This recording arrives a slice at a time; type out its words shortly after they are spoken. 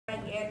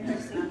and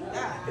cursing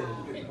God.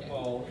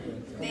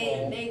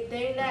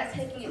 They're not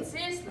taking it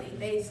seriously.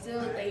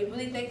 They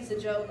really think it's a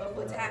joke of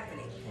what's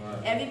happening.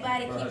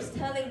 Everybody keeps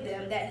telling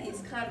them that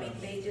he's coming.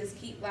 They just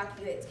keep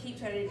blocking it, keep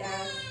turning it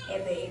down,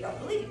 and they don't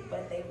believe,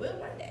 but they will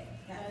one day.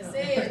 That's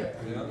it.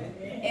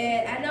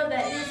 And I know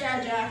that it is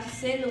our job to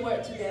send the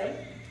word to them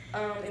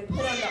and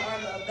put on the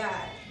armor of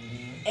God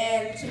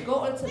and to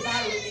go into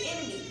battle with the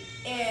enemy.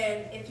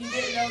 And if you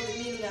didn't know the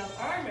meaning of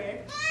armor,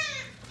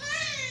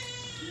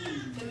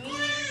 the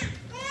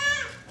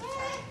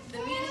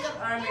meaning of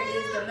armor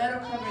is the metal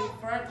covering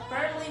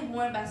firmly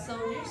worn by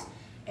soldiers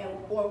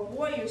or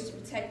warriors to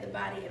protect the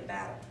body in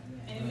battle.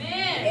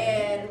 Amen.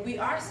 And we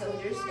are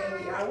soldiers and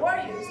we are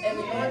warriors and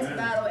we go into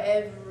battle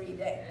every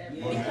day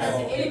because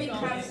the enemy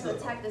comes to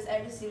attack us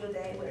every single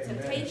day with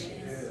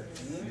temptations.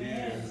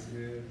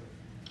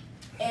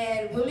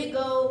 And when we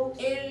go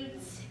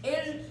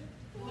into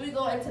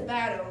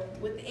battle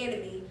with the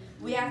enemy,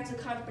 we have to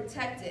come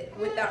protected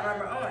with our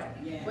armor on,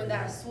 with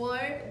our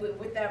sword,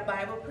 with our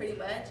Bible pretty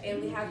much,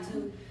 and we have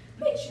to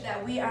make sure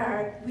that we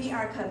are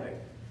covered.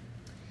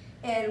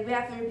 And we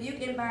have to rebuke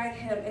and bind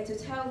him and to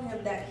tell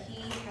him that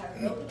he has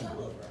no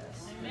control over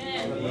us.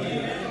 Amen.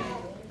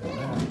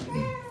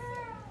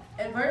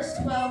 In verse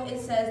 12 it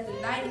says, the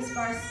night is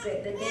far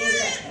spent, the day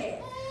is at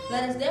hand.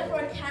 Let us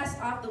therefore cast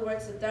off the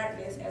works of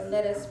darkness and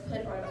let us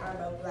put on the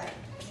armor of light.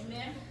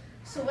 Amen.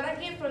 So what I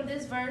get from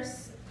this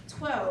verse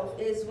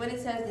 12 is when it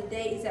says the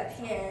day is at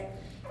hand,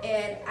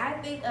 and I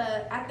think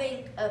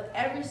of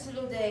every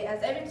single day,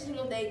 as every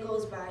single day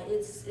goes by,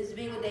 it's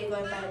being a day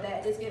going by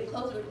that it's getting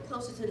closer and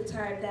closer to the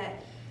time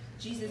that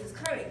Jesus is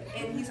coming.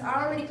 And he's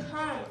already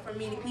come for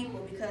many people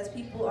because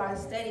people are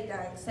steady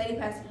dying, steady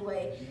passing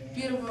away,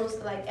 funerals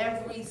like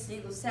every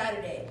single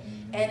Saturday.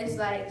 And it's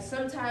like,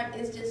 sometimes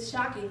it's just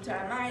shocking to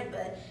our mind,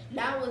 but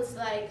now it's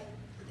like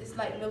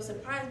no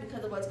surprise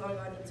because of what's going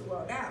on in the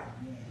world now.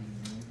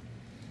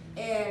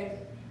 And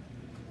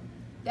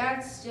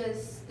that's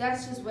just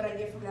what I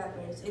get from that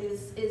verse.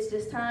 It's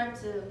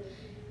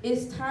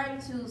time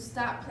to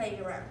stop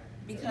playing around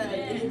because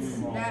it's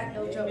not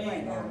no joke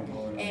right now.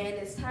 And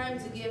it's time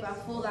to give our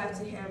full life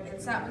to him and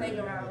stop playing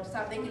around,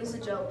 stop thinking it's a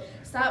joke,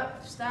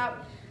 stop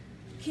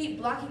keep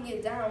blocking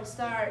it down,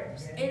 start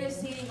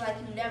interceding like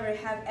you never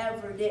have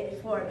ever did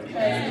before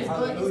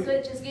because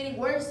it's just getting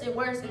worse and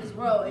worse in this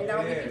world, and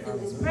all we can do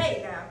is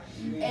pray now.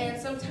 And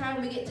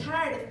sometimes we get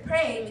tired of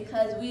praying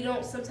because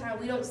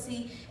sometimes we don't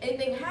see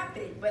anything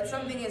happening, but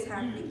something is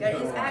happening. There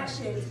is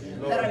actions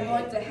that are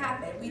going to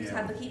happen. We just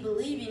have to keep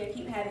believing and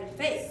keep having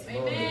faith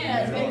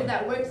because faith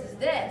without works is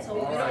dead. So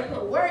if we don't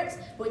put works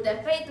with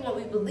that faith in what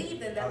we believe,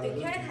 then nothing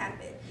can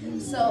happen.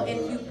 So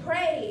if you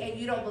pray and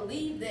you don't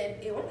believe, then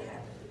it won't happen.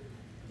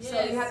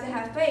 So you have to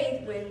have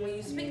faith when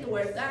you speak the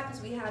word of God,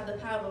 because we have the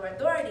power of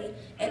authority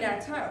in our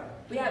tongue.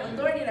 We have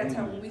authority in our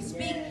tongue. When we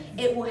speak,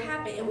 it will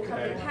happen. It will come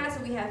to pass,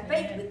 and we have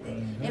faith with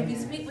it. If we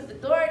speak with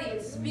authority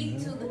and speak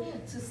to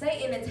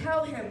Satan and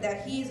tell him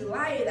that he's a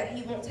liar, that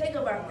he won't take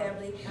over our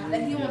family,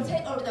 that he won't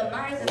take over the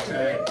minds of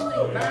children,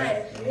 including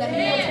mine, that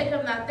he won't take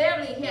over my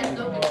family, he has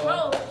no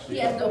control, he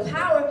has no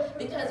power,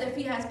 because if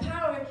he has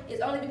power,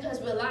 it's only because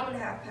we allow him to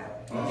have power.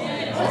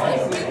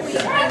 Just if we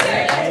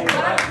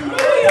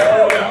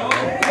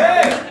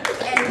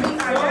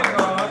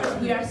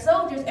we are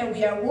soldiers and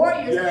we are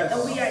warriors,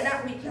 and we are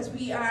not because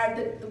we are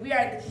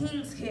the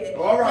king's kid.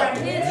 All right.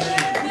 We are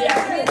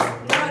his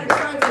daughters,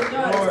 sons and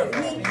daughters.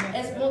 And he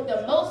is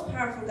the most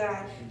powerful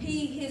God.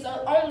 He is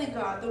the only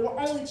God, the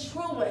only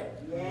true one.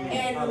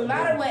 And no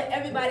matter what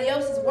everybody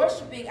else is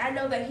worshiping, I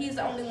know that he's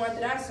the only one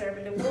that I serve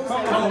and that will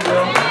serve.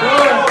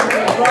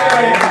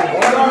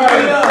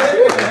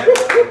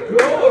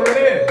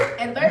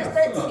 In verse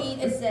 13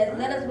 it says,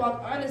 let us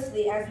walk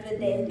honestly as in the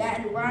day, not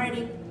in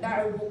rioting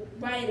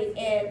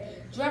and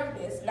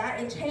drunkenness, not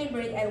in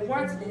chambering and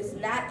wantonness,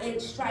 not in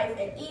strife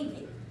and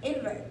envy.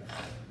 In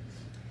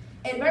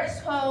verse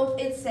 12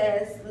 it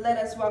says, let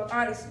us walk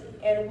honestly.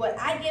 And what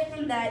I get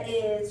from that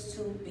is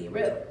to be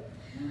real.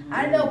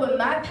 I know when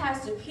my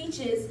pastor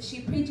preaches,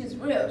 she preaches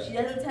real. She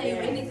doesn't tell you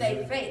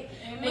anything fake.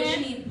 Amen.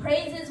 When she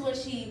praises, when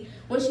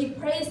she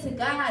prays to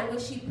God, when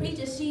she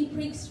preaches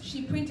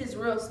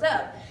real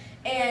stuff.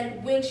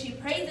 And when she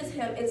praises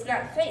him, it's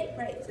not fake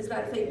praise. It's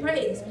not fake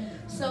praise.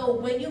 So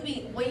when you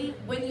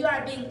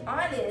are being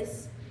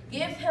honest,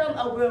 give him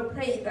a real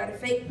praise, not a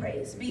fake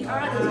praise. Be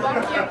honest. Walk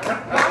your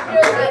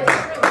life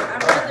true.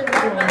 I'd rather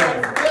walk my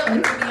life real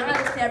and to be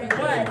honest to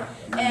everyone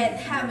and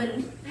have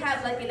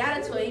like an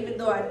attitude, even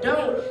though I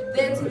don't,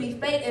 than to be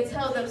fake and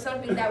tell them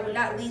something that would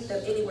not lead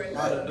them anywhere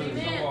good.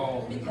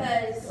 Amen.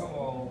 Because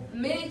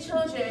many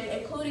children,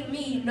 including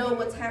me, know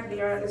what's happening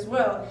around this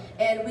world,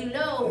 and we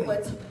know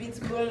what's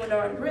going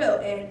on real,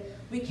 and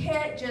we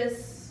can't play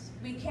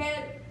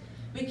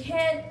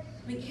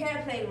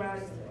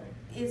around anymore.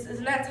 It's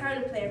not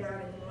time to play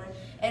around anymore,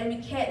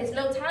 and there's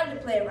no time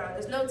to play around.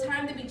 There's no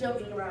time to be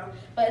joking around,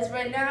 but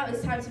right now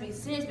it's time to be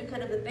serious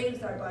because of the things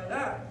that are going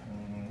on.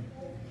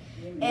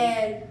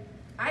 And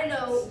I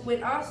know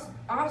when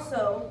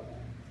also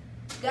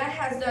God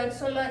has done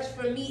so much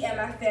for me and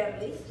my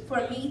family,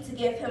 for me to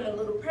give him a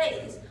little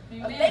praise.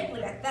 A fake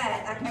one at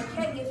that. I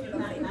can't give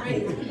him a fake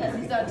praise because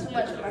he's done too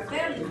much for my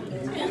family for me to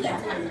do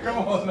that to him. Come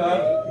on now.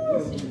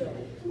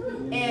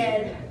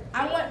 And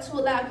I want to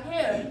allow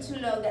him to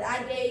know that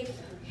I gave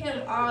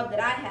him all that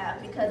I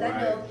have, because I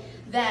know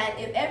that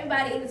if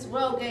everybody in this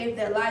world gave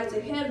their life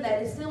to him,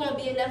 that it still won't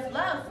be enough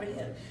love for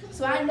him.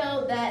 So I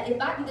know that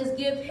if I can just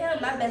give him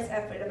my best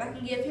effort, if I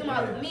can give him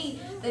all of me,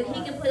 then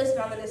he can put a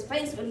smile on his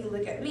face when he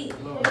look at me.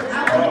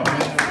 I want to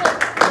please him.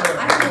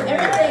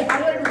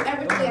 I want to do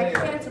everything I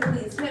can to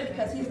please him,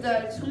 because he's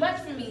done too much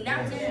for me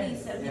not to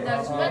please him. He's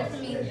done too much for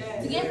me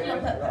to give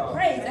him a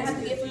praise. I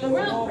have to give him a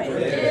real praise.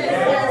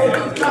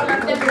 Because he's brought my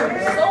family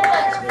through so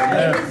much,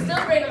 and he's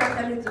still bringing my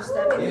family through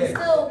stuff, and he's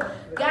still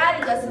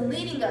guiding us and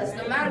leading us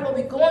no matter what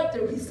we're going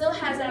through. He still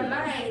has our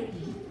mind,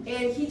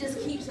 and he just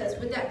keeps us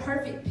with that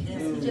perfect peace.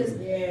 He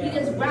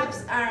just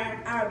wraps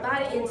our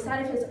body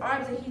inside of his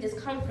arms, and he just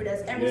comforts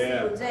us every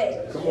single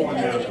day. Because the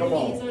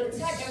enemy is on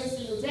attack every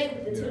single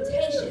day with the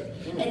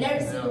temptation, and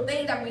every single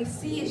thing that we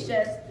see is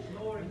just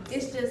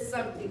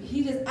something.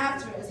 He just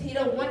after us. He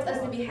don't want us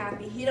to be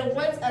happy. He don't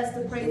want us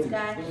to praise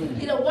God.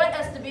 He don't want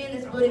us to be in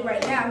this building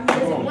right now. He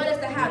doesn't want us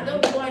to have no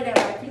joy in our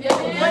life. He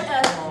doesn't want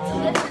us to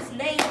lift his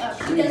name up.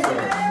 He doesn't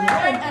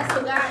want us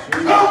to God.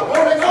 He doesn't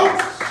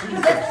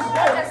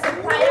want us to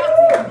cry out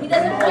to him. He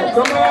doesn't want us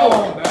to praise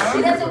him.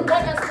 He doesn't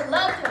want us to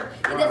love him.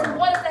 He doesn't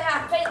want us to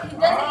have faith. He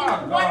doesn't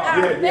even want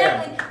our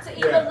family to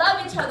even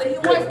love each other. He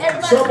wants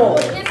everybody to go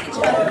against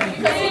each other.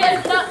 Because he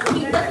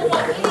doesn't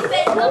want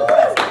anything good for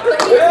us.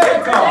 But he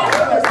wants bad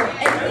for us.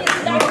 And he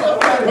is not good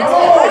for us. That's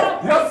why I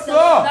don't praise him.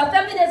 My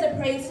family doesn't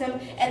praise him.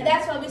 And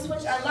that's why we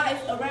switch our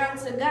life around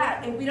to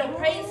God. And we don't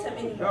praise him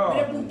anymore. We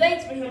don't do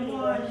things for him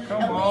anymore.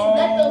 And we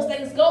let those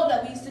things go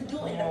that we used to do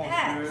in the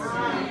past.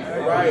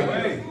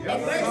 In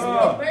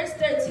verse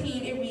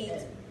 13 it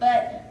reads,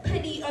 "But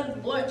put ye on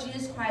the Lord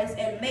Jesus Christ,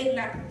 and make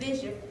not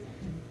provision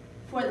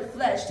for the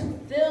flesh to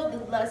fulfill the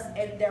lust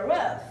and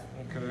thereof."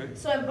 Okay.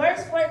 So in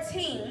verse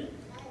 14,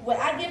 what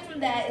I get from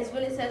that is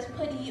when it says,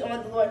 "Put ye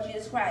on the Lord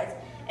Jesus Christ."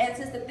 And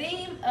since the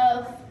theme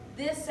of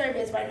this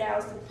service right now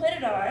is to put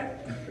it on,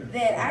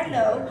 then I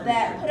know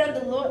that put on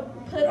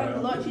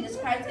the Lord Jesus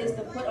Christ is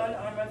to put on the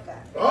armor of God.